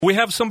We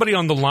have somebody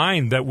on the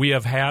line that we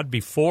have had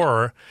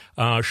before.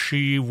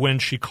 When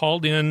she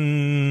called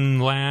in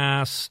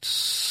last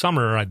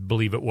summer, I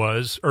believe it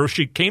was, or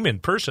she came in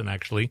person,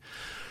 actually.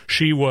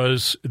 She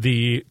was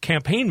the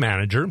campaign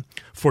manager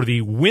for the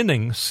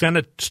winning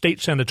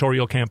state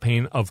senatorial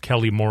campaign of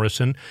Kelly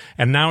Morrison,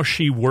 and now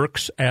she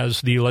works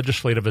as the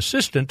legislative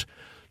assistant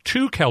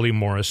to Kelly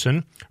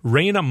Morrison.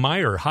 Raina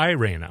Meyer. Hi,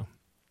 Raina.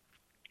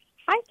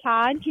 Hi,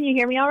 Todd. Can you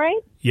hear me all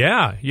right?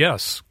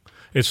 Yes.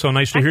 It's so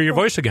nice to hear your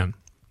voice again.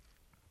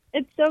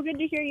 It's so good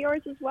to hear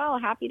yours as well.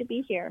 Happy to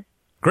be here.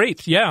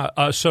 Great,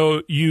 yeah.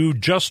 So you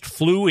just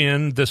flew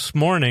in this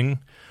morning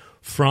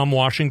from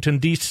Washington,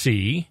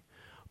 D.C.,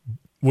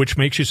 which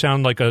makes you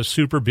sound like a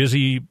super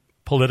busy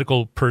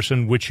political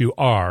person, which you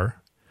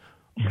are.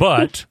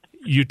 But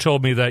you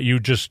told me that you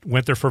just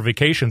went there for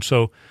vacation.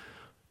 So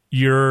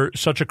you're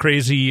such a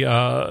crazy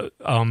sort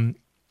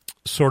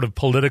of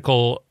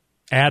political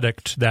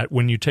addict that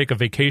when you take a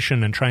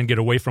vacation and try and get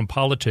away from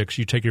politics,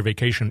 you take your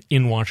vacation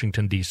in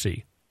Washington,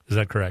 D.C. Is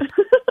that correct?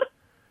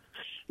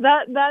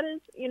 That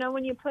is,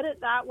 when you put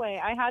it that way,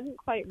 I hadn't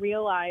quite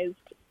realized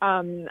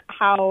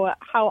how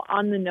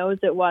on the nose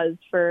it was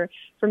for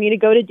me to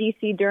go to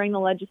D.C. during the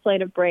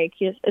legislative break,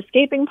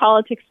 escaping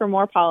politics for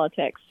more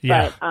politics.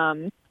 Yeah.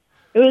 But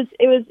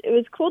it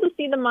was cool to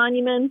see the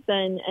monuments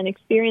and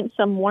experience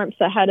some warmth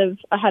ahead of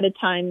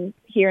time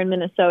here in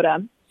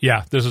Minnesota.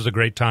 Yeah, this is a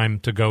great time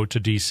to go to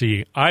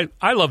D.C. I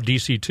love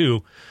D.C.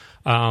 too.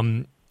 I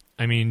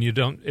mean, you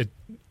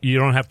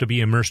don't have to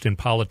be immersed in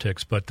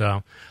politics, but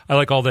I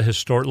like all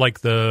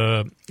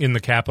the in the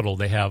Capitol,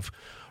 they have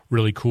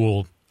really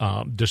cool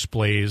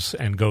displays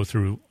and go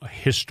through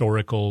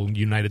historical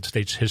United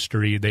States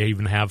history. They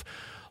even have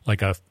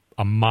like a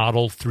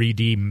model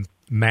 3D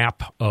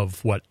map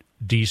of what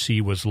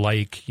D.C. was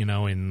like,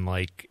 in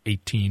like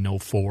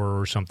 1804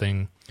 or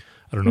something.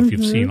 I don't know if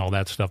you've seen all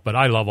that stuff, but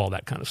I love all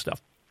that kind of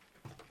stuff.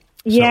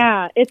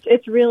 Yeah,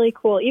 it's really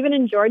cool. Even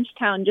in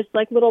Georgetown, just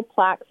like little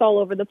plaques all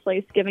over the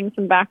place giving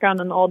some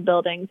background on the old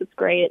buildings. It's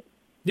great.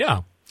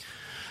 Yeah.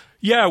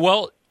 Yeah,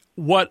 well,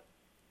 what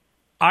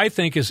I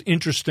think is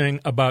interesting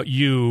about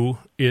you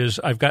is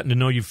I've gotten to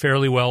know you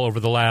fairly well over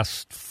the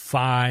last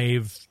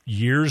 5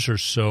 years or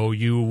so.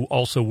 You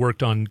also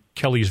worked on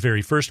Kelly's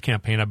very first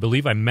campaign. I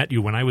believe I met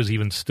you when I was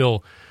even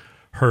still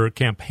her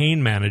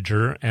campaign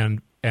manager.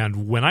 And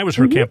when I was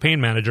her campaign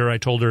manager, I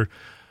told her,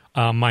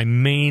 my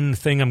main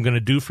thing I'm going to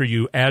do for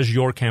you as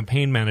your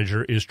campaign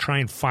manager is try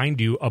and find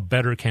you a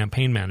better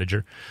campaign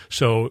manager.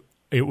 So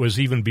it was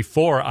even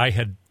before I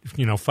had,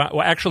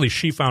 actually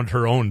she found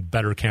her own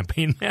better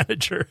campaign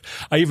manager.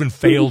 I even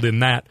failed in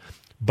that.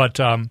 But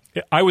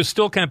I was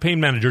still campaign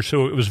manager,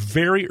 so it was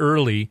very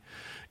early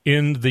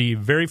in the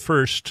very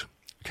first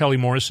Kelly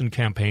Morrison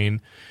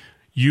campaign.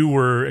 You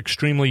were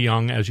extremely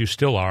young, as you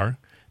still are.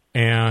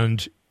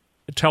 And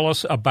tell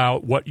us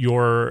about what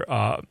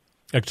your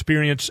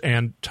experience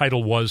and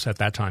title was at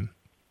that time.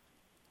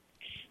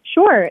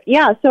 Sure.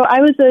 Yeah. So I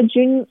was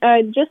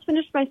just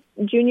finished my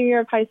junior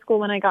year of high school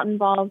when I got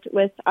involved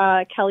with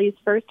Kelly's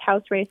first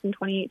House race in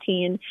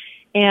 2018.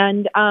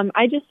 And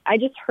I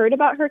just heard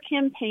about her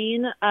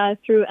campaign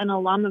through an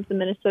alum of the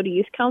Minnesota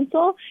Youth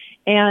Council.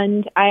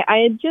 And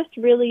I had just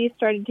really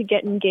started to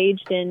get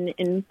engaged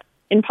in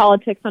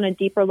politics on a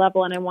deeper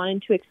level, and I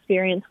wanted to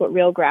experience what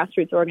real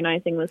grassroots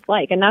organizing was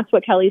like. And that's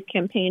what Kelly's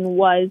campaign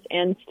was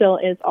and still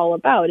is all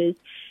about, is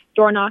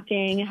door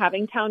knocking,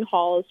 having town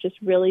halls, just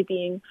really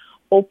being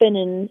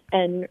open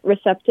and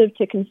receptive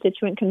to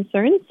constituent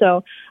concerns.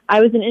 So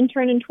I was an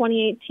intern in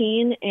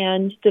 2018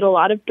 and did a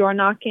lot of door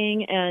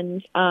knocking,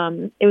 and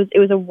it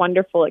was a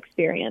wonderful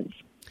experience.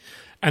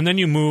 And then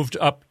you moved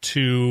up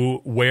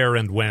to where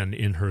and when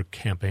in her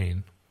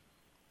campaign?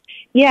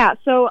 Yeah,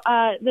 so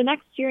the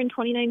next year in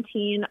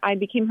 2019, I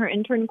became her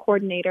intern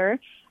coordinator.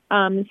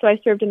 So I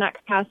served in that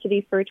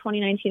capacity for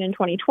 2019 and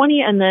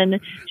 2020, and then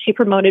she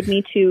promoted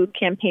me to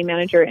campaign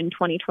manager in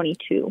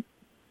 2022.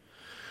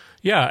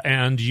 Yeah,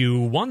 and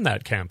you won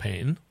that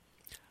campaign.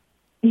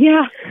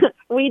 Yeah,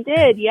 we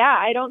did. Yeah,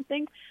 I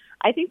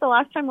think the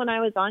last time when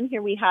I was on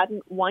here, we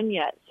hadn't won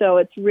yet. So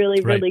it's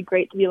really, really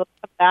great to be able to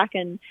come back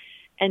and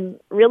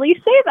really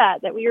say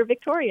that we were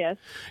victorious.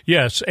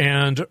 Yes,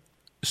 and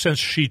since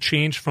she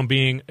changed from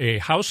being a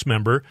House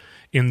member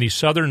in the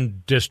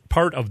southern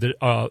part of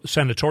the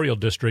senatorial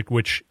district,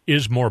 which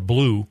is more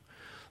blue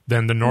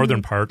than the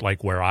northern part,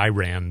 like where I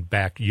ran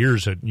back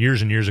years and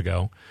years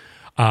ago.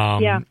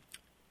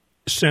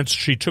 Since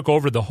she took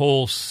over the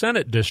whole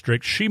Senate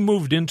district, she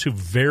moved into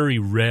very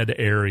red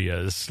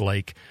areas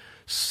like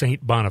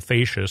St.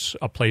 Bonifacius,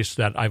 a place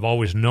that I've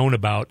always known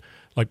about.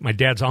 Like my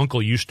dad's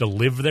uncle used to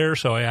live there,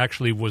 so I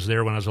actually was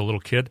there when I was a little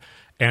kid.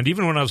 And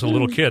even when I was a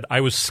little kid,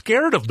 I was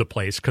scared of the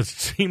place because it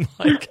seemed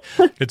like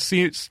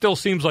still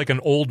seems like an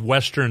old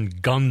Western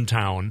gun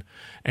town.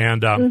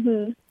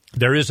 And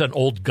there is an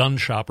old gun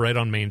shop right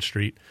on Main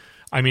Street.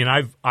 I mean,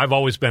 I've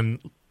always been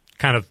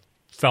kind of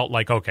felt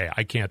like, okay,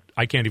 I can't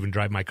even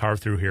drive my car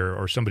through here,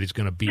 or somebody's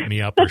going to beat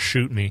me up or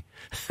shoot me.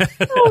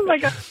 Oh my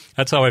God!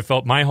 That's how I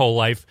felt my whole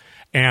life.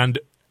 And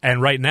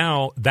And right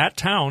now, that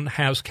town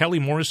has Kelly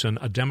Morrison,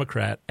 a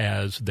Democrat,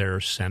 as their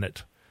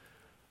Senate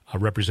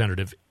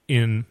representative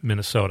in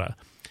Minnesota.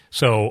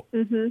 So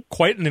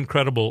quite an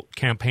incredible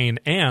campaign.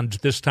 And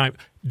this time,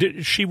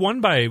 she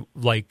won by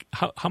like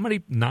how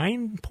many?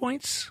 9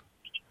 points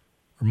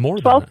or more?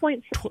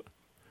 12.2.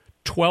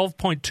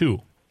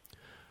 12.2.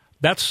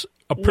 That's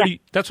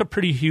a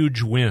pretty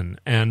huge win,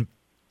 and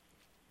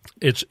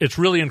it's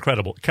really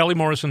incredible. Kelly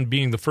Morrison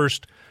being the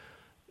first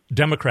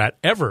Democrat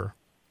ever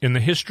in the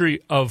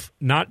history of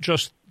not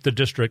just the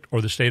district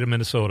or the state of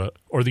Minnesota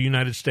or the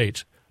United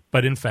States,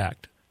 but in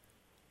fact,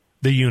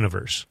 the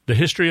universe, the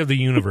history of the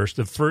universe,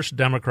 the first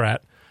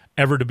Democrat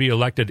ever to be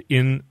elected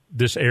in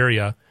this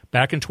area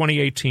back in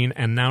 2018,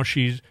 and now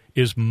she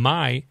is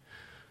my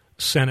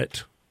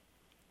Senate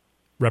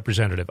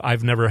representative.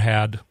 I've never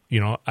had,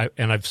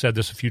 and I've said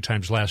this a few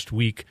times last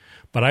week,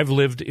 but I've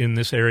lived in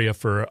this area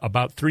for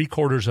about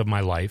 3/4 of my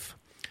life.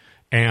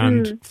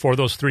 And for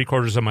those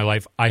 3/4 of my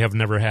life, I have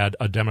never had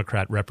a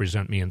Democrat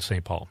represent me in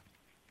St. Paul.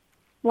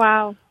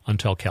 Wow.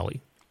 Until Kelly.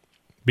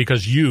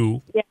 Because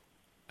you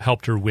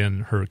helped her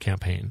win her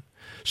campaign.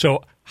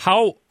 So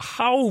how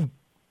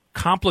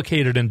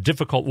complicated and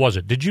difficult was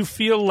it? Did you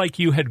feel like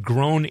you had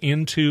grown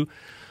into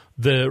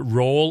the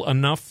role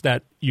enough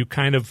that you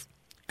kind of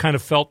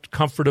felt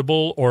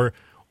comfortable, or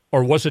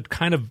was it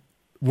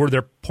were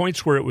there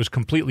points where it was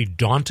completely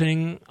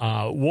daunting?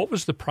 What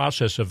was the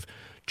process of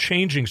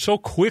changing so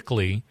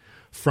quickly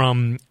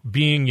from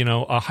being,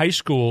 a high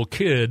school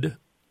kid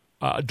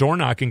door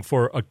knocking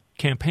for a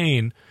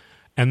campaign,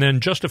 and then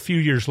just a few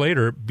years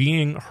later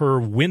being her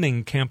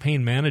winning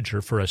campaign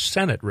manager for a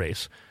Senate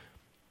race?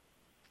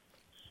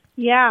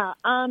 Yeah,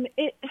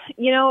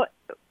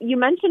 you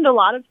mentioned a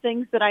lot of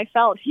things that I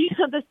felt.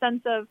 The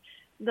sense of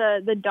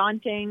the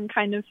daunting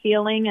kind of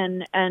feeling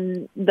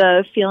and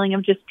the feeling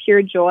of just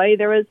pure joy.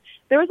 There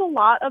was a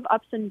lot of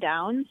ups and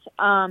downs.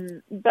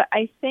 But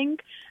I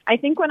think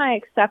when I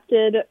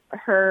accepted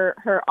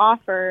her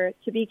offer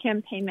to be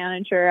campaign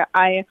manager,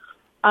 I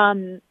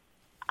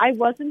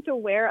wasn't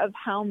aware of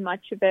how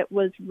much of it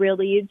was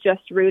really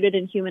just rooted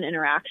in human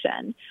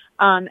interaction.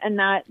 And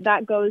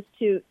that goes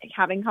to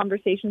having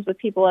conversations with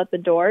people at the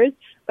doors.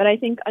 But I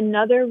think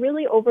another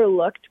really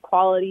overlooked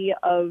quality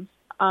of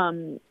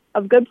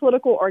good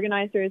political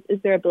organizers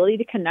is their ability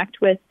to connect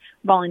with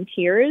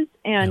volunteers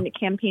and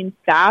campaign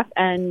staff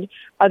and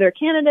other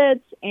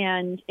candidates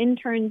and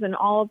interns and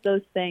all of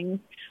those things.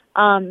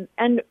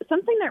 And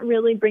something that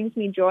really brings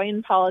me joy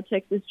in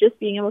politics is just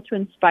being able to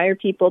inspire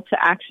people to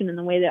action in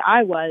the way that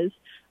I was,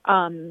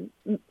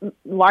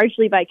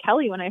 largely by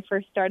Kelly when I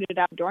first started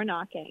out door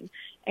knocking.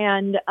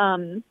 And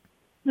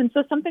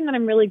so something that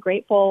I'm really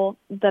grateful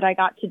that I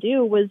got to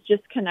do was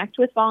just connect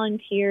with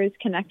volunteers,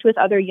 connect with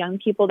other young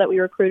people that we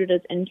recruited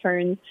as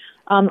interns.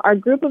 Our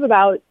group of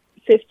about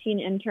 15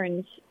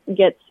 interns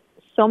gets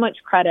so much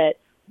credit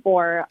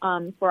for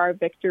our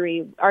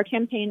victory. Our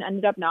campaign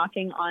ended up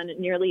knocking on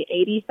nearly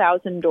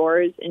 80,000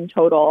 doors in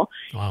total.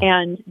 Wow.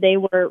 And they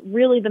were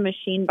really the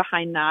machine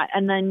behind that.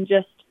 And then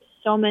just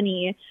so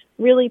many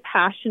really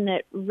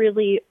passionate,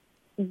 really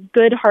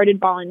good-hearted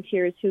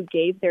volunteers who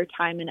gave their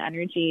time and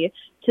energy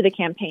to the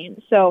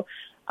campaign. So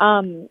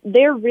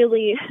they are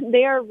really,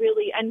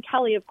 and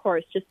Kelly, of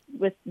course, just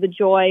with the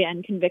joy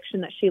and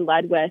conviction that she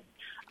led with,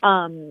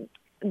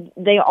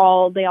 they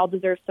all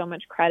deserve so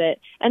much credit.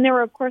 And there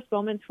were, of course,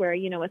 moments where,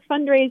 with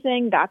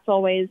fundraising, that's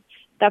always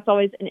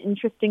an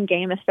interesting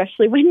game,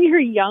 especially when you're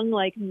young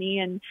like me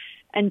and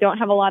don't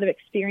have a lot of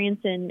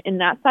experience in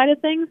that side of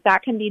things.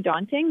 That can be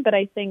daunting, but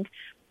I think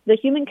the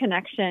human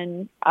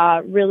connection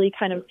really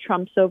kind of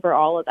trumps over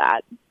all of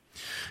that.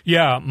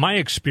 Yeah, my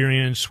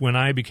experience when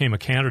I became a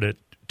candidate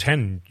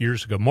 10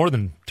 years ago, more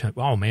than 10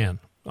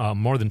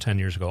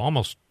 years ago,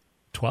 almost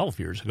 12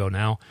 years ago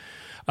now,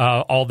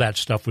 all that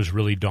stuff was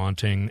really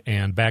daunting.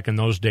 And back in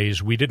those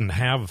days, we didn't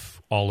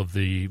have all of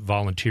the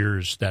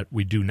volunteers that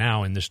we do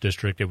now in this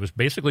district. It was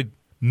basically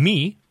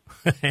me,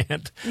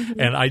 and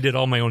I did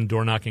all my own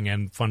door knocking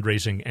and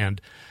fundraising. And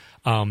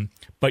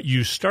but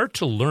you start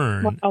to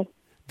learn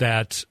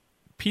that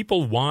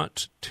people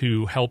want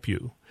to help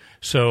you.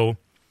 So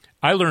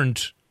I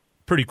learned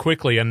pretty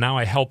quickly, and now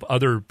I help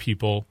other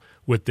people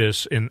with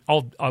this in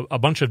a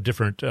bunch of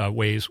different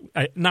ways.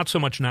 Not so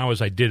much now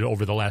as I did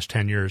over the last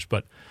 10 years,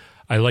 but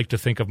I like to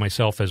think of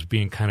myself as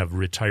being kind of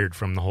retired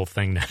from the whole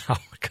thing now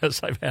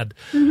because I've had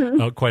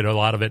quite a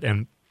lot of it.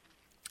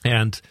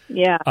 And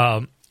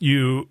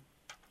you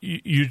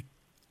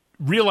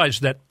realize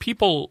that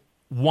people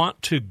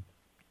want to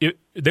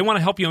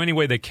help you any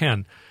way they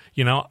can.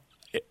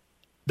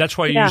 That's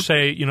why you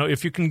say,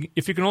 if you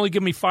can only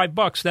give me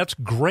 $5, that's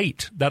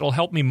great. That'll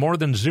help me more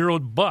than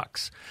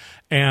 $0.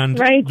 And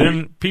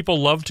then people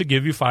love to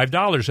give you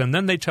 $5, and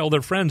then they tell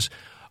their friends,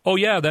 oh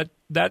yeah,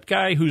 that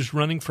guy who's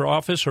running for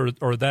office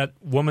or that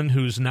woman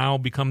who's now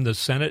become the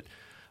Senate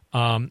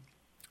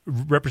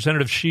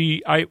representative,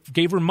 I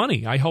gave her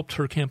money. I helped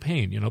her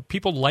campaign.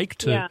 People like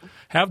to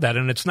have that,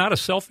 and it's not a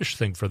selfish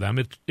thing for them.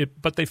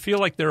 But they feel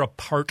like they're a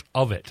part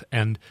of it,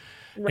 and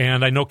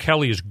And I know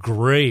Kelly is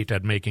great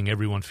at making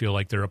everyone feel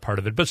like they're a part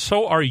of it, but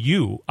so are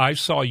you. I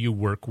saw you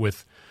work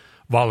with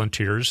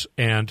volunteers,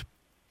 and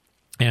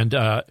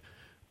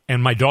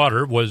my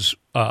daughter was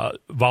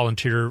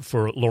volunteer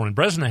for Lauren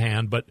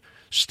Bresnahan, but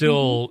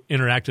still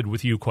interacted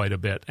with you quite a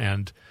bit,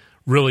 and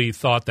really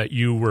thought that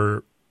you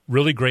were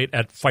really great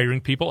at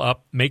firing people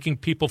up, making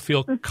people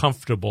feel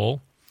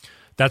comfortable.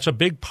 That's a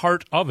big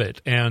part of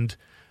it, and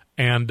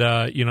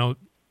you know,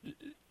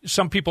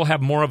 some people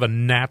have more of a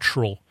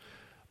natural,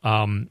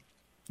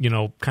 you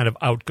know, kind of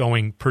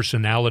outgoing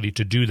personality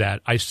to do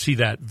that. I see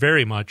that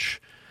very much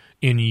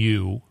in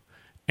you,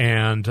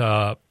 and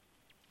but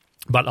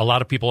a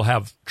lot of people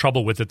have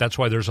trouble with it. That's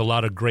why there's a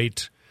lot of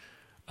great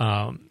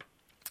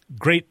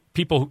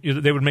people.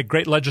 They would make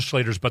great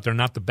legislators, but they're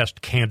not the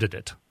best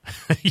candidate.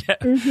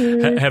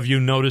 Have you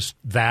noticed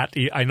that?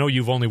 I know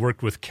you've only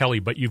worked with Kelly,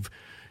 but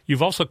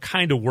you've also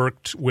kind of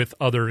worked with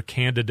other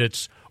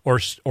candidates or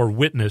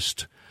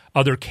witnessed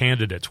other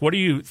candidates. What do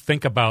you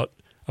think about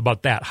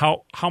that?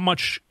 How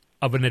much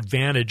of an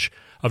advantage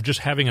of just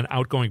having an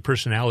outgoing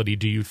personality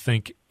do you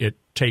think it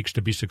takes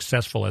to be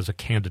successful as a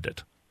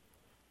candidate?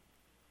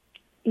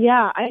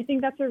 Yeah, I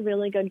think that's a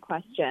really good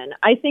question.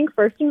 I think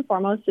first and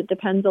foremost, it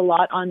depends a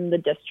lot on the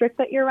district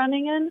that you're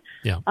running in.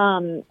 Yeah.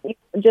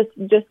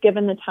 Just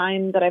given the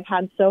time that I've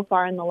had so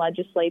far in the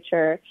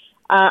legislature,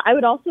 I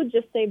would also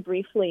just say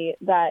briefly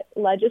that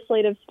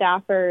legislative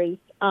staffers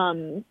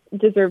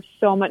deserve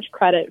so much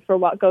credit for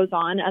what goes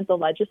on at the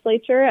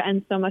legislature,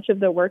 and so much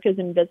of the work is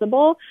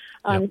invisible.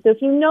 So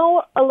if you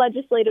know a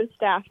legislative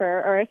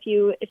staffer, or if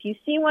you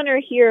see one or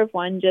hear of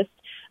one, just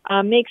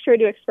make sure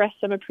to express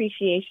some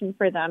appreciation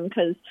for them,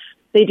 because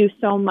they do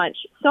so much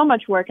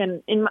work.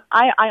 And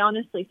I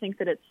honestly think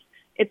that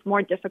it's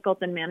more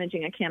difficult than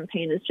managing a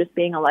campaign is just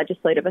being a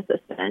legislative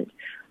assistant.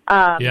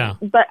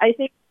 But I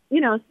think, you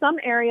know, some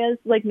areas,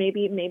 like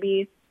maybe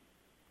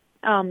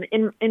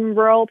in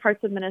rural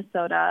parts of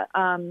Minnesota,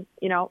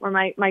 you know, where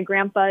my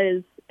grandpa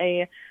is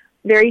a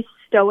very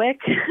stoic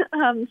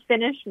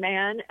Finnish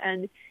man,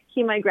 and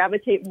he might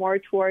gravitate more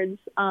towards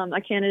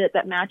a candidate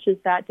that matches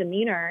that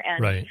demeanor,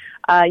 and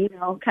you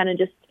know, kind of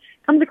just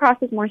comes across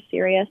as more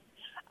serious.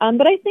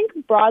 But I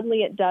think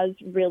broadly it does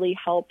really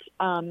help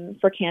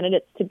for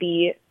candidates to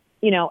be,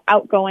 you know,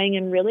 outgoing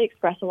and really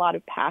express a lot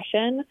of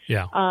passion.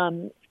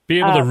 Be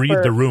able to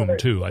read the room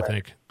too, I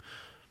think.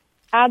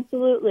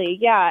 Absolutely,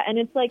 yeah. And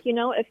it's like, you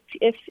know,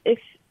 if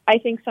I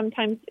think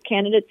sometimes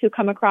candidates who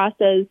come across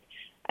as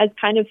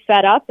kind of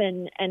fed up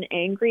and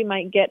angry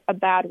might get a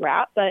bad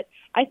rap, but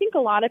I think a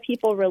lot of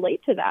people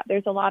relate to that.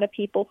 There's a lot of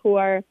people who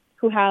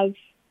have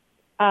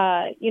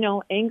you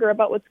know, anger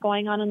about what's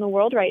going on in the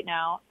world right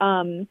now.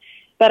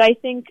 But I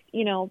think,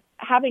 you know,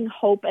 having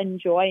hope and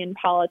joy in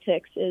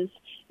politics is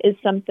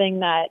something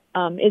that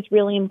is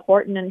really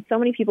important, and so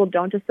many people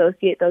don't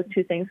associate those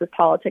two things with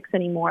politics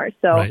anymore.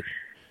 So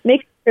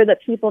make sure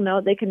that people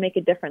know they can make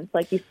a difference,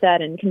 like you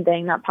said, and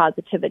conveying that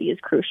positivity is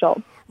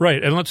crucial.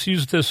 Right, and let's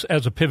use this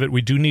as a pivot.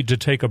 We do need to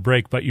take a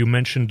break, but you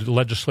mentioned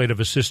legislative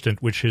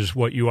assistant, which is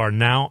what you are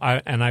now,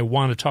 and I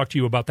want to talk to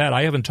you about that.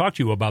 I haven't talked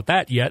to you about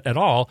that yet at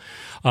all.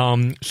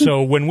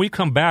 So when we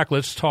come back,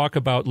 let's talk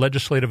about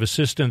legislative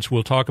assistants.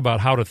 We'll talk about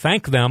how to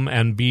thank them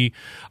and be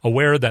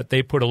aware that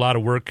they put a lot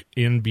of work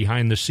in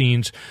behind the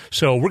scenes.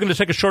 So we're going to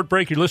take a short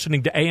break. You're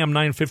listening to AM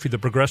 950, the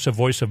progressive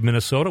voice of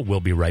Minnesota. We'll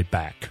be right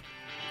back.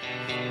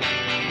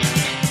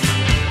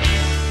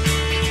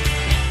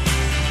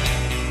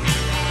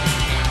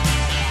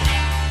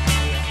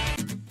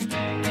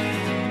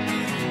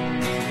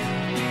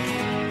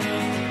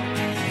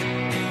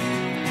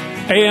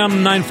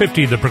 AM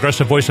 950, the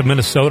progressive voice of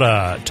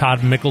Minnesota. Todd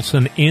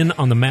Mikkelson in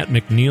on the Matt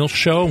McNeil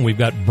Show. And we've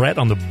got Brett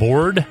on the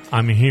board.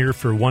 I'm here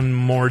for one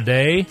more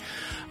day,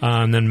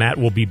 and then Matt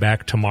will be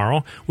back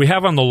tomorrow. We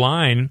have on the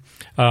line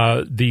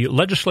the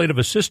legislative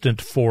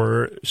assistant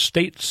for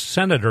State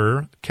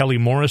Senator Kelly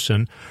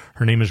Morrison.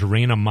 Her name is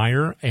Raina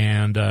Meyer,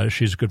 and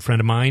she's a good friend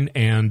of mine.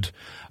 And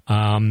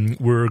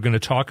we're going to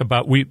talk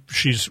about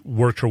she's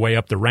worked her way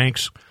up the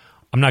ranks.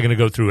 I'm not going to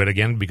go through it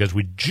again because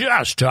we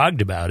just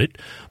talked about it.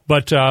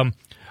 But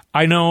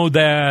I know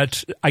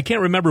that I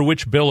can't remember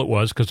which bill it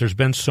was because there's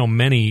been so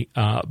many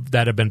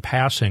that have been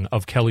passing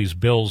of Kelly's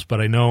bills. But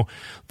I know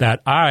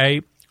that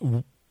I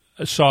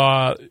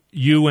saw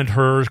you and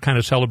her kind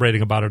of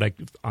celebrating about it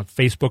on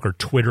Facebook or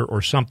Twitter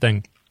or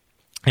something.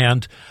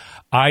 And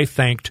I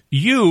thanked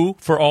you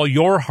for all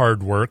your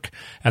hard work,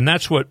 and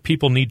that's what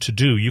people need to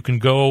do. You can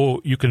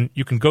go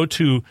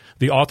to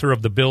the author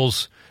of the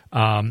bill's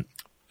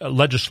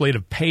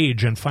legislative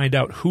page and find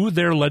out who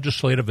their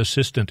legislative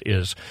assistant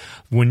is.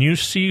 When you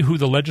see who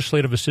the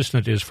legislative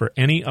assistant is for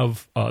any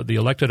of the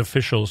elected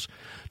officials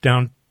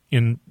down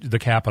in the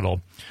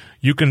Capitol,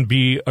 you can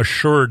be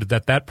assured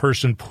that that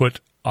person put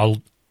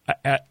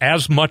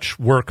as much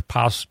work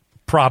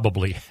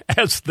probably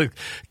as the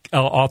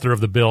author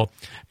of the bill.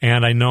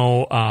 And I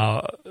know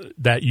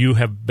that you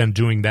have been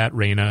doing that,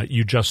 Raina.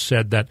 You just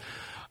said that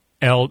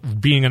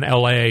being an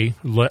LA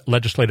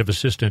legislative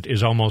assistant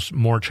is almost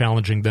more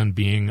challenging than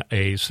being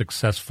a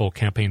successful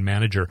campaign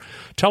manager.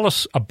 Tell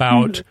us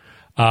about,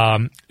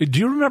 do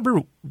you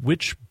remember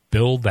which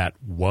bill that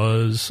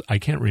was? I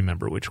can't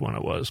remember which one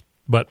it was,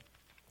 but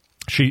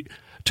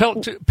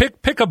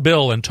pick a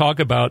bill and talk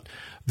about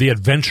the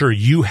adventure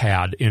you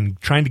had in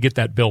trying to get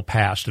that bill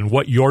passed and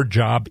what your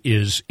job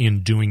is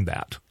in doing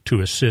that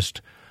to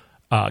assist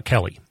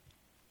Kelly.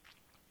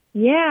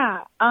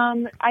 Yeah,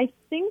 I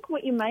think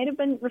what you might have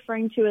been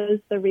referring to is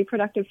the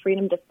Reproductive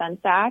Freedom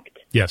Defense Act.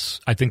 Yes,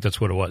 I think that's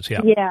what it was.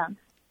 Yeah. Yeah.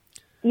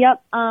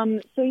 Yep.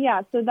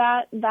 So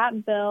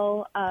that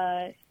bill,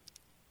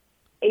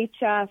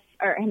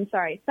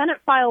 Senate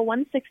File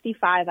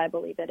 165, I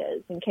believe it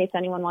is, in case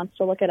anyone wants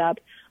to look it up.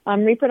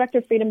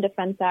 Reproductive Freedom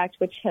Defense Act,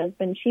 which has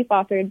been chief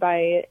authored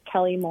by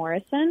Kelly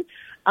Morrison.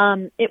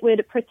 It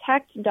would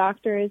protect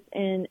doctors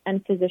and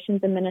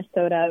physicians in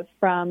Minnesota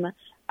from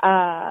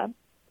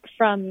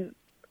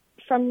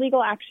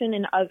legal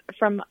action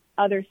from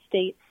other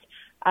states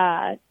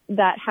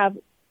that have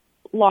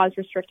laws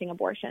restricting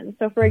abortion.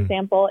 So, for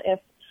example, if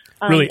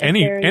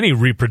any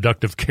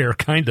reproductive care,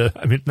 kind of,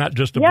 I mean, not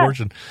just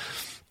abortion.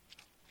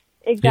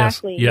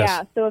 Exactly. Yes.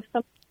 Yeah. So if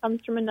someone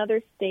comes from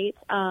another state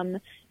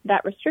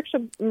that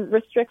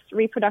restricts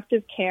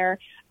reproductive care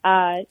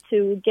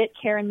to get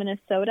care in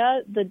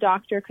Minnesota, the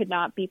doctor could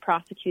not be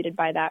prosecuted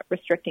by that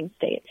restricting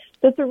state.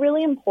 So it's a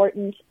really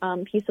important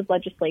piece of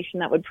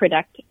legislation that would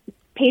protect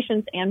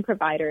patients and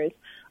providers.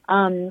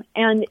 And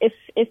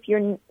if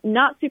you're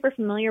not super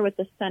familiar with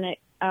the Senate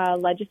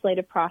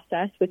legislative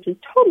process, which is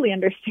totally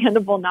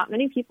understandable, not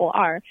many people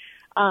are,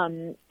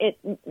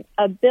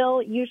 a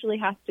bill usually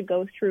has to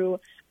go through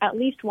at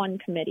least one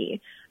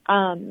committee.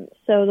 So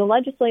the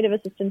legislative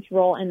assistant's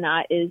role in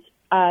that is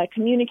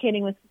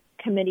communicating with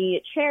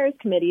committee chairs,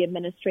 committee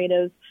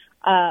administrative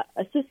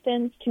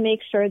assistants to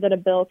make sure that a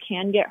bill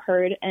can get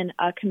heard in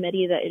a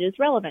committee that it is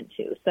relevant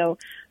to. So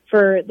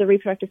for the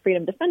Reproductive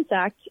Freedom Defense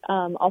Act,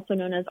 also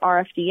known as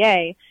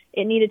RFDA,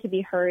 it needed to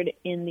be heard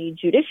in the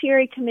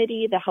Judiciary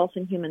Committee, the Health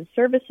and Human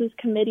Services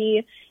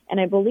Committee, and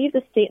I believe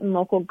the State and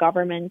Local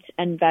Government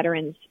and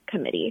Veterans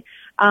Committee.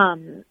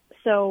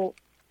 So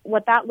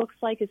what that looks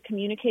like is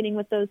communicating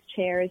with those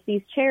chairs.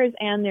 These chairs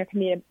and their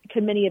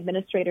committee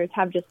administrators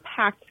have just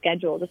packed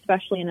schedules,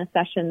 especially in a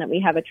session that we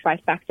have a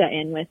trifecta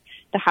in with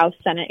the House,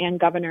 Senate, and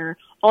Governor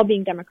all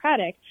being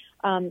Democratic.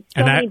 And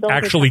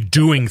actually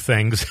doing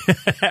things,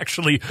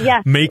 actually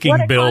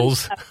making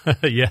bills.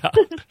 Yeah.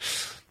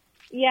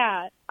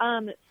 Yeah.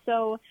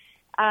 So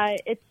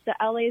it's the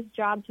LA's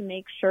job to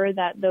make sure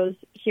that those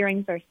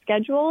hearings are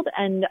scheduled,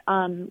 and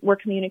we're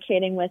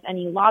communicating with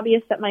any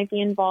lobbyists that might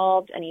be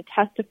involved, any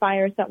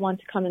testifiers that want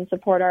to come and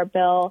support our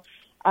bill,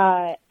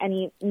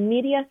 any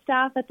media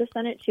staff at the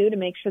Senate, too, to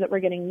make sure that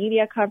we're getting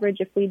media coverage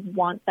if we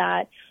want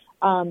that.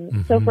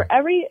 So for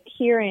every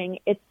hearing,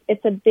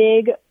 it's a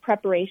big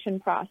preparation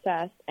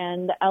process,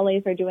 and the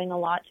LAs are doing a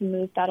lot to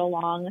move that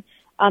along.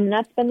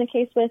 That's been the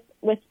case with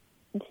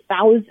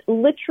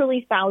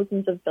literally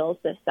thousands of bills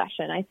this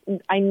session.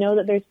 I know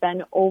that there's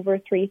been over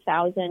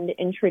 3,000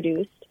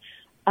 introduced,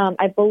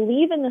 I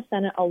believe, in the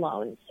Senate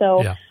alone.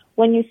 So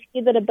when you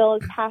see that a bill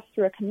is passed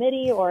through a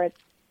committee or it's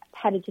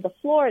headed to the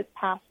floor, it's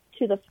passed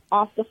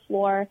off the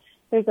floor,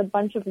 there's a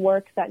bunch of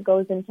work that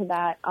goes into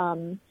that.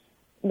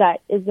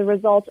 That is the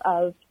result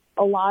of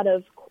a lot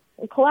of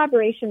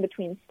collaboration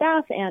between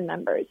staff and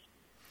members.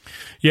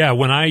 Yeah,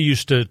 when I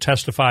used to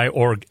testify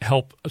or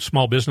help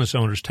small business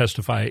owners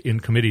testify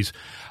in committees,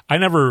 I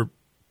never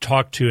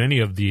talked to any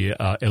of the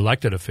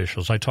elected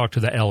officials. I talked to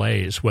the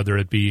LAs, whether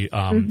it be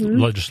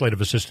legislative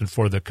assistant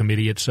for the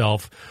committee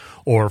itself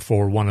or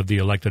for one of the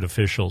elected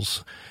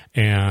officials.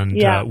 And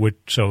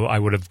so I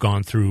would have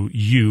gone through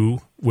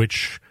you,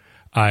 which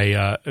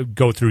I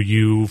go through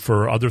you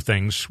for other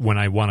things when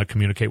I want to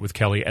communicate with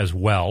Kelly as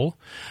well.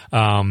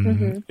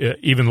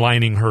 Even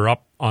lining her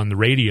up on the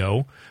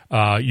radio.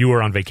 You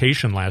were on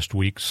vacation last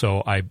week,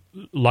 so I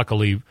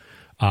luckily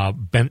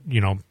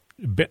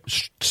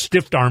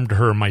stiff-armed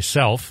her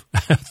myself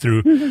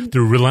through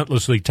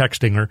relentlessly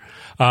texting her.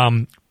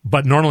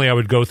 But normally I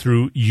would go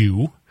through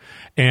you.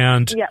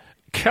 And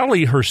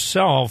Kelly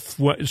herself,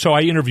 so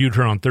I interviewed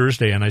her on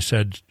Thursday, and I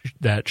said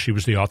that she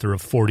was the author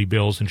of 40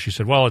 bills, and she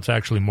said, well, it's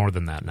actually more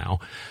than that now.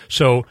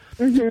 So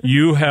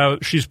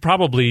she's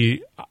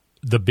probably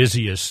the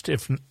busiest,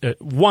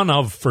 one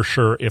of, for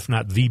sure, if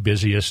not the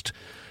busiest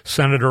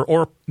senator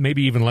or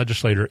maybe even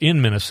legislator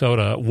in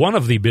Minnesota, one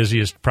of the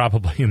busiest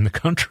probably in the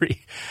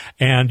country.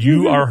 And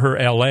you are her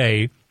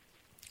LA.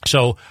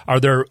 So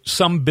are there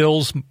some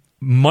bills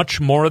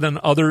much more than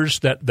others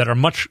that are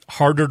much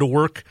harder to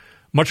work,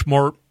 much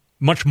more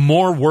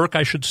work,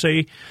 I should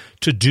say,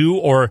 to do,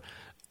 or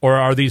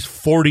are these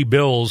 40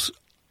 bills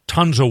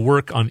tons of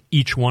work on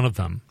each one of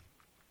them?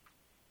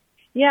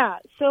 Yeah,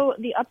 so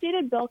the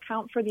updated bill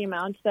count for the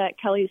amount that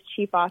Kelly's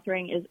chief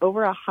authoring is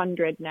over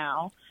 100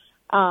 now.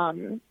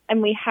 And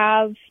we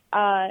have,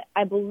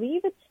 I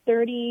believe it's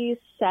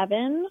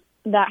 37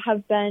 that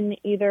have been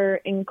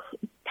either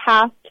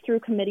passed through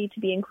committee to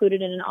be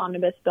included in an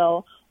omnibus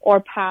bill or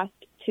passed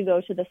to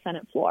go to the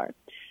Senate floor.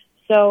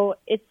 So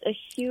it's a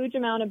huge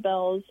amount of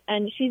bills,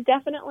 and she's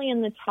definitely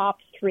in the top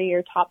 3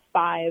 or top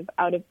 5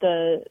 out of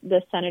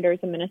the senators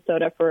in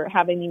Minnesota for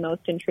having the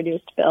most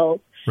introduced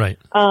bills. Right.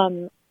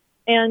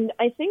 And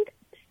I think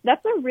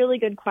that's a really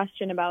good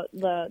question about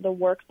the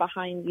work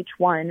behind each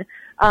one.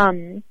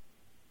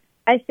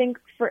 I think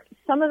for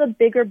some of the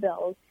bigger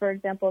bills, for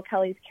example,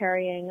 Kelly's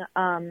carrying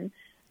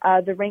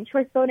the ranked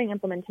choice voting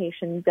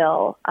implementation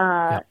bill,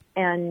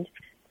 and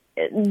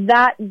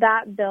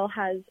that bill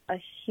has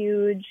a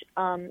huge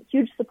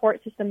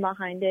support system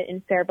behind it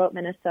in Fairvote,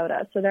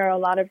 Minnesota. So there are a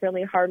lot of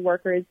really hard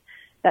workers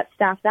that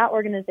staff that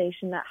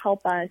organization that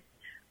help us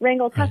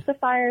wrangle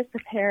testifiers,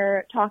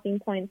 prepare talking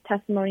points,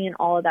 testimony, and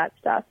all of that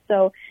stuff.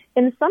 So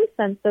in some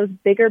sense, those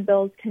bigger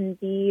bills can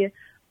be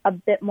a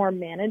bit more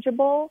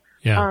manageable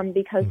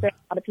because there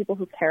are a lot of people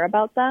who care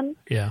about them.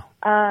 Yeah.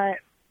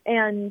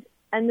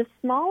 And the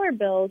smaller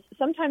bills,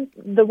 sometimes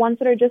the ones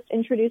that are just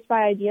introduced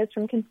by ideas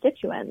from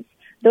constituents,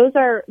 those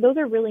are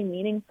really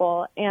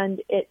meaningful,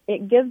 and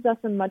it gives us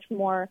an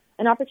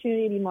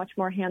opportunity to be much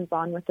more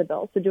hands-on with the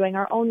bill. So doing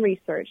our own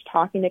research,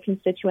 talking to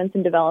constituents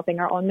and developing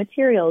our own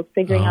materials,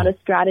 figuring out a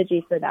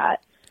strategy for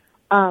that.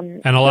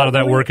 And a lot of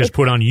that work is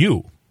put on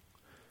you.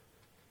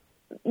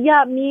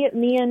 Yeah, me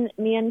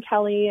and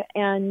Kelly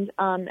and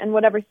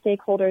whatever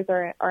stakeholders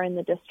are in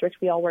the district,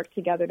 we all work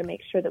together to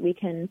make sure that we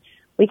can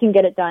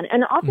get it done.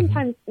 And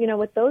oftentimes,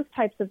 with those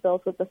types of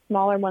bills, with the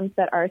smaller ones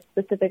that are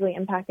specifically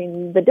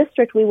impacting the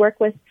district, we work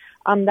with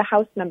the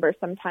House members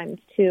sometimes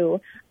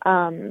too,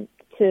 to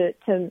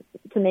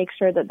make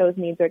sure that those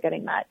needs are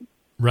getting met.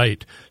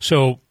 Right.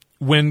 So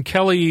when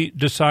Kelly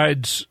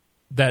decides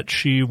that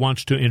she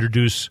wants to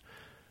introduce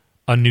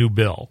a new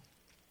bill,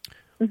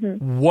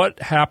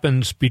 what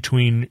happens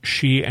between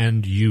she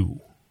and you?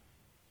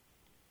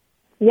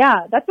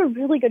 Yeah, that's a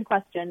really good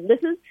question. This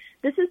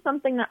is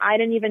something that I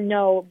didn't even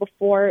know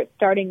before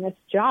starting this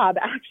job,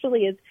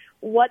 actually, is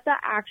what the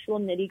actual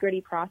nitty-gritty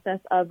process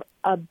of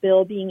a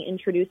bill being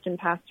introduced and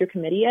passed through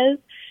committee is.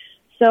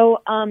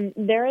 So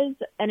there is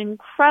an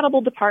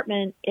incredible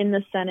department in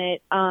the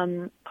Senate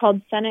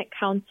called Senate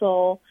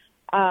Council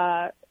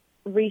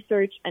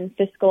Research and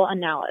Fiscal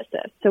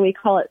Analysis. So we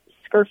call it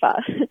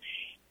SCRFA.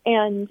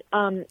 And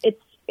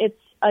it's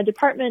a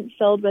department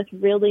filled with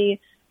really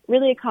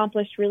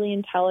accomplished, really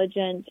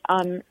intelligent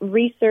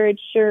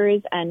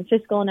researchers and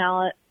fiscal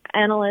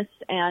analysts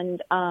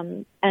and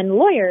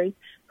lawyers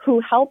who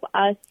help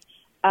us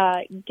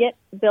get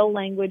bill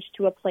language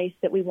to a place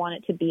that we want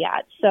it to be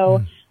at.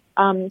 So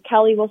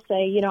Kelly will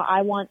say,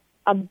 I want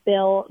a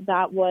bill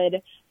that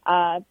would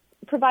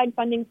provide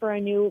funding for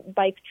a new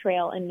bike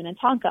trail in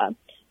Minnetonka.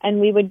 And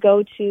we would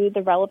go to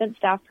the relevant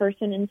staff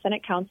person in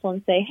Senate Council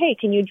and say, hey,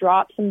 can you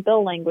drop some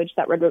bill language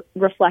that would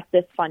reflect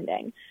this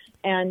funding?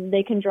 And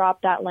they can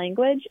drop that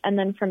language. And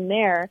then from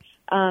there,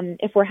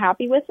 if we're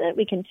happy with it,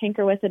 we can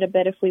tinker with it a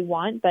bit if we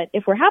want. But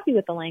if we're happy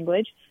with the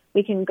language,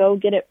 we can go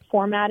get it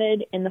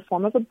formatted in the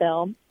form of a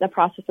bill, the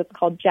process is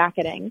called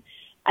jacketing.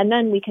 And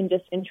then we can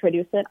just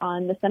introduce it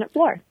on the Senate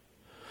floor.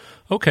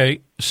 Okay.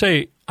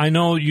 I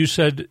know you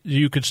said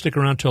you could stick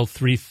around till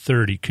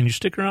 3:30. Can you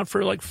stick around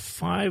for like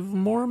 5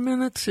 more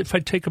minutes? If I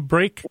take a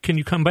break, can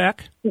you come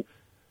back?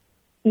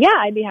 Yeah,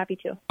 I'd be happy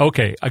to.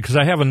 Okay, because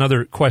I have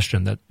another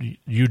question that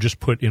you just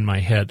put in my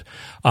head.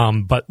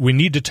 But we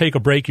need to take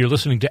a break. You're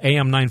listening to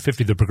AM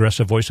 950, the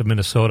progressive voice of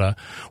Minnesota.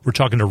 We're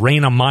talking to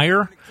Raina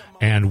Meyer,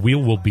 and we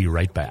will be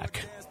right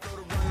back.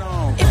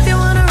 If you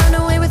want to run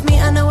away with me,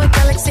 I know a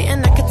galaxy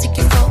and I can take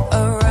you for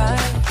a ride.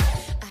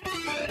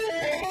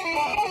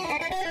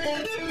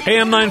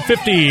 AM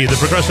 950, the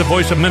progressive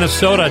voice of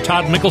Minnesota.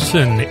 Todd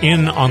Mikkelson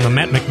in on the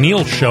Matt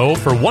McNeil Show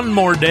for one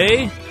more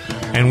day.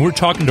 And we're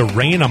talking to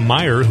Raina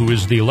Meyer, who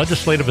is the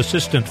legislative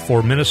assistant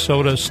for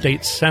Minnesota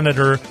State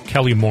Senator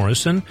Kelly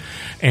Morrison.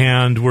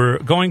 And we're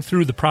going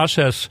through the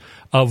process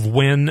of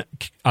when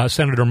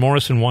Senator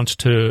Morrison wants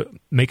to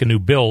make a new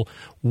bill.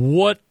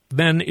 What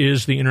then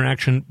is the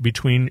interaction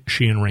between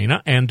she and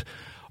Raina? And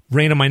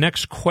Raina, my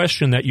next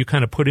question that you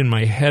kind of put in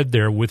my head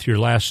there with your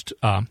last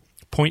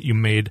point you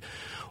made,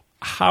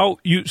 so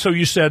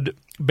you said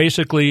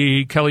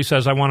basically Kelly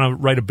says, I want to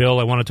write a bill,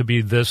 I want it to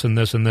be this and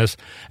this and this,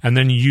 and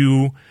then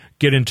you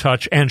get in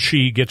touch, and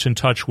she gets in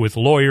touch with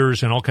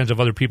lawyers and all kinds of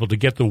other people to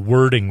get the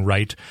wording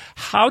right.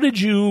 How did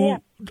you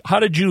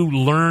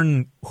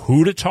learn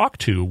who to talk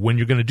to when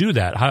you're going to do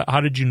that?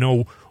 How did you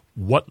know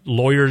what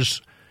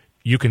lawyers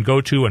you can go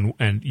to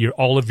and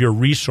all of your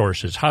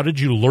resources? How did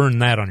you learn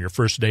that on your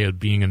first day of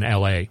being in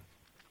LA?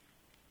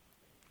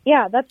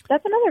 Yeah, that's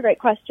another great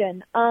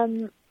question.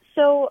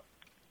 So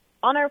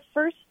on our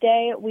first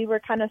day, we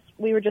were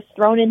just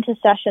thrown into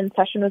session.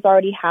 Session was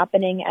already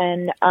happening,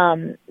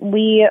 and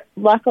we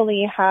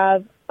luckily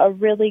have a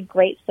really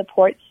great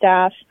support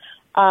staff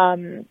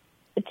that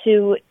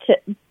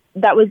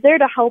was there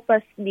to help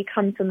us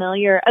become as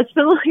familiar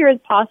as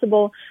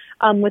possible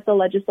with the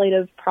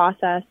legislative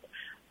process.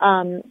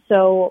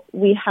 So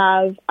we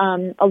have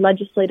a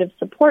legislative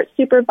support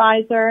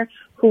supervisor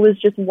who was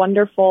just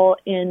wonderful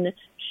in,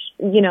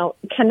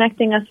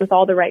 connecting us with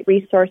all the right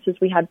resources.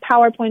 We had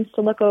PowerPoints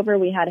to look over.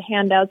 We had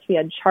handouts. We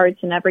had charts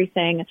and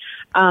everything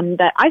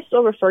that I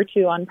still refer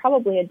to on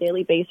probably a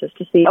daily basis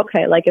to see,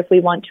 okay, like if we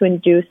want to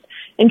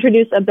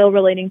introduce a bill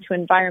relating to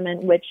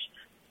environment, which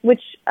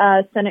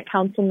Senate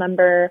council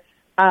member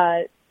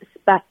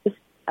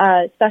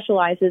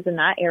specializes in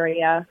that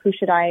area, who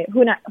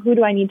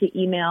do I need to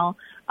email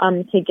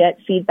to get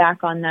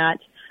feedback on that?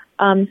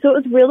 So it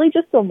was really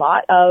just a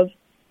lot of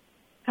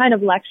kind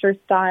of lecture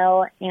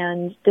style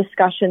and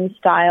discussion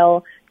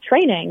style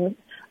trainings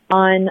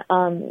on,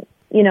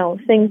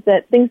 things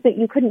that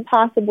you couldn't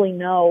possibly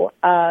know,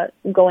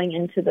 going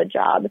into the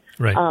job,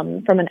 right.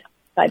 From an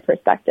outside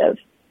perspective.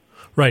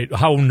 Right.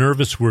 How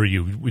nervous were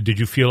you? Did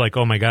you feel like,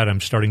 oh my God,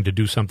 I'm starting to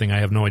do something I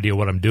have no idea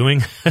what I'm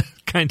doing?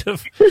 Kind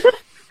of?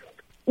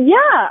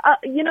 Yeah.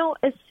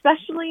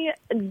 Especially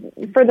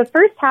for the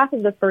first half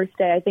of the first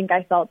day, I think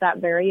I felt that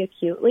very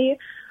acutely.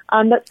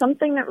 But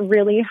something that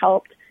really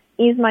helped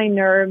ease my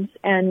nerves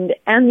and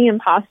the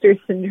imposter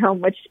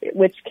syndrome,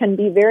 which can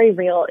be very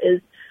real, is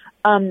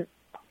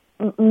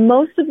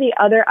most of the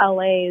other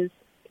LAs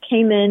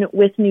came in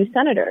with new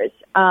senators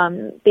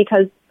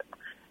because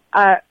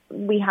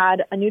we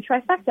had a new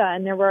trifecta,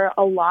 and there were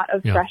a lot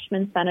of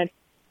freshman senators,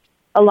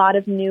 a lot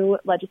of new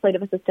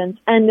legislative assistants,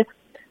 and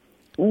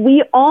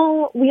we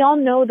all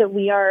know that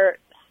we are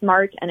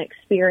smart and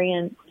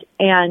experienced,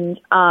 and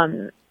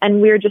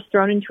we were just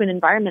thrown into an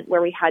environment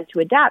where we had to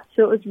adapt.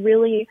 So it was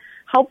really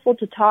helpful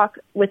to talk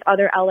with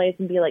other LAs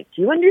and be like,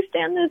 do you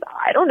understand this?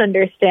 I don't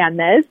understand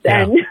this.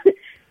 Yeah. And,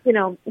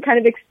 kind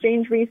of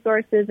exchange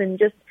resources and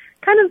just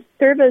kind of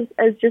serve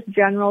as just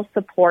general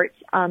support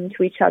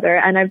to each other.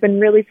 And I've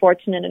been really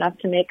fortunate enough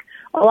to make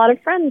a lot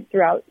of friends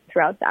throughout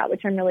that,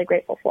 which I'm really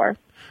grateful for.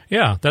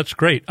 Yeah, that's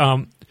great.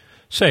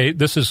 Say,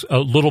 this is a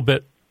little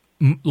bit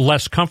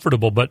less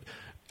comfortable, but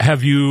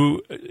have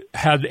you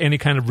had any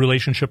kind of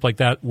relationship like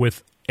that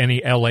with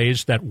any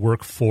LAs that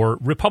work for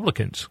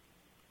Republicans?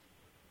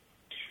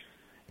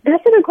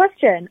 That's a good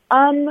question.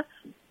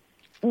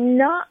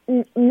 Not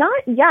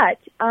yet.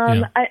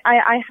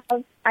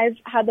 I've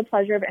had the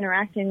pleasure of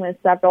interacting with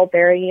several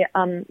very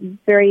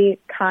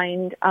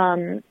kind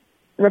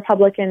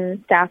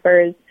Republican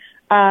staffers,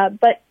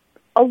 but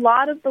a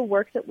lot of the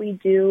work that we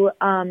do,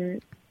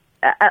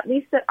 at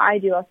least that I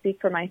do, I'll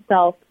speak for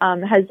myself,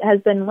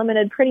 has been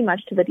limited pretty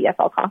much to the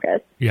DFL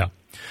caucus.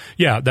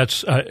 Yeah,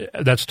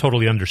 that's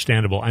totally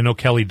understandable. I know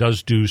Kelly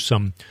does do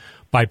some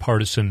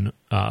bipartisan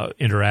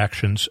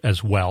interactions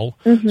as well,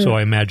 so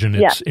I imagine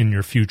it's in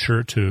your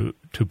future to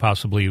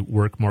possibly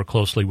work more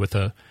closely with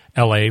a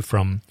LA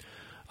from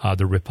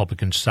the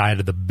Republican side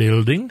of the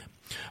building.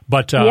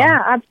 But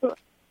absolutely.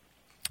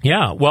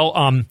 Yeah,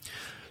 well,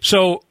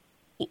 so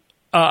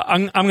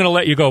I'm going to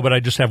let you go, but I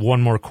just have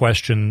one more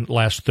question.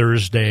 Last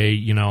Thursday,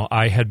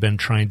 I had been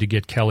trying to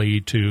get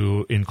Kelly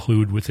to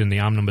include within the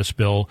omnibus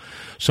bill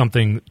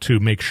something to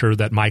make sure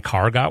that my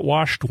car got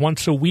washed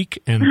once a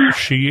week, and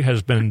she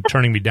has been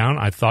turning me down.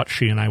 I thought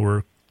she and I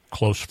were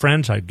close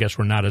friends. I guess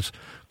we're not as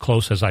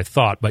close as I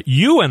thought, but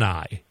you and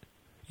I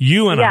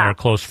are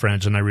close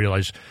friends, and I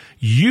realize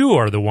you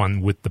are the one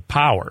with the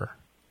power.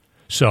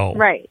 So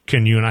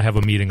Can you and I have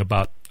a meeting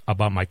about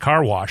my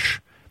car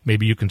wash?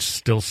 Maybe you can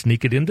still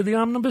sneak it into the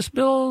omnibus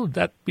bill? Would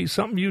that be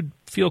something you'd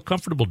feel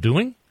comfortable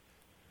doing?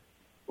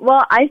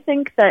 Well, I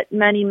think that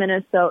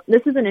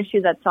this is an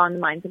issue that's on the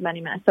minds of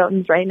many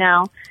Minnesotans right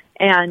now,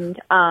 and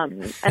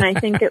I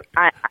think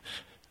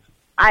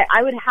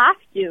I would have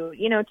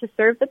to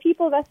serve the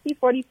people of SB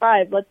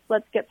 45.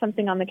 Let's get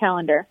something on the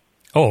calendar.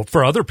 Oh,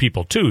 for other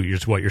people too,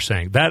 is what you're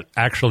saying. That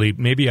actually,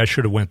 maybe I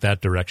should have went that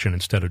direction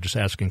instead of just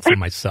asking for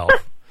myself.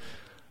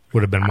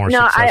 Would have been more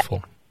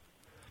successful.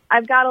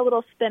 I've got a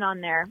little spin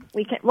on there.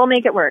 We'll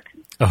make it work.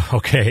 Oh,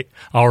 okay.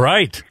 All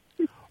right.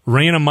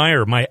 Raina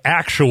Meyer, my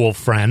actual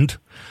friend,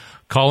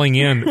 calling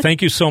in.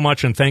 Thank you so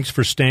much, and thanks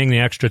for staying the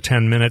extra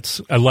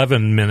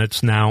 11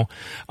 minutes now.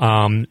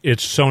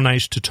 It's so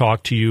nice to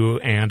talk to you,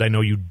 and I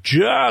know you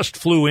just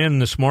flew in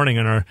this morning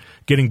and are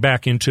getting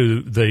back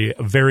into the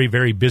very,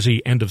 very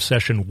busy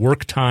end-of-session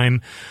work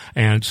time,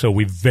 and so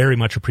we very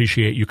much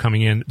appreciate you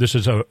coming in. This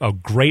is a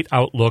great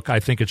outlook. I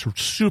think it's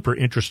super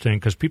interesting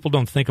because people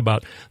don't think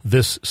about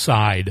this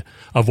side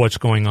of what's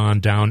going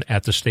on down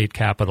at the state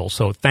capitol.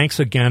 So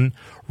thanks again,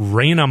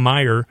 Raina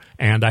Meyer,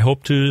 and I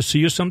hope to see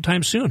you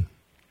sometime soon.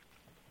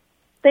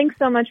 Thanks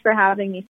so much for having me.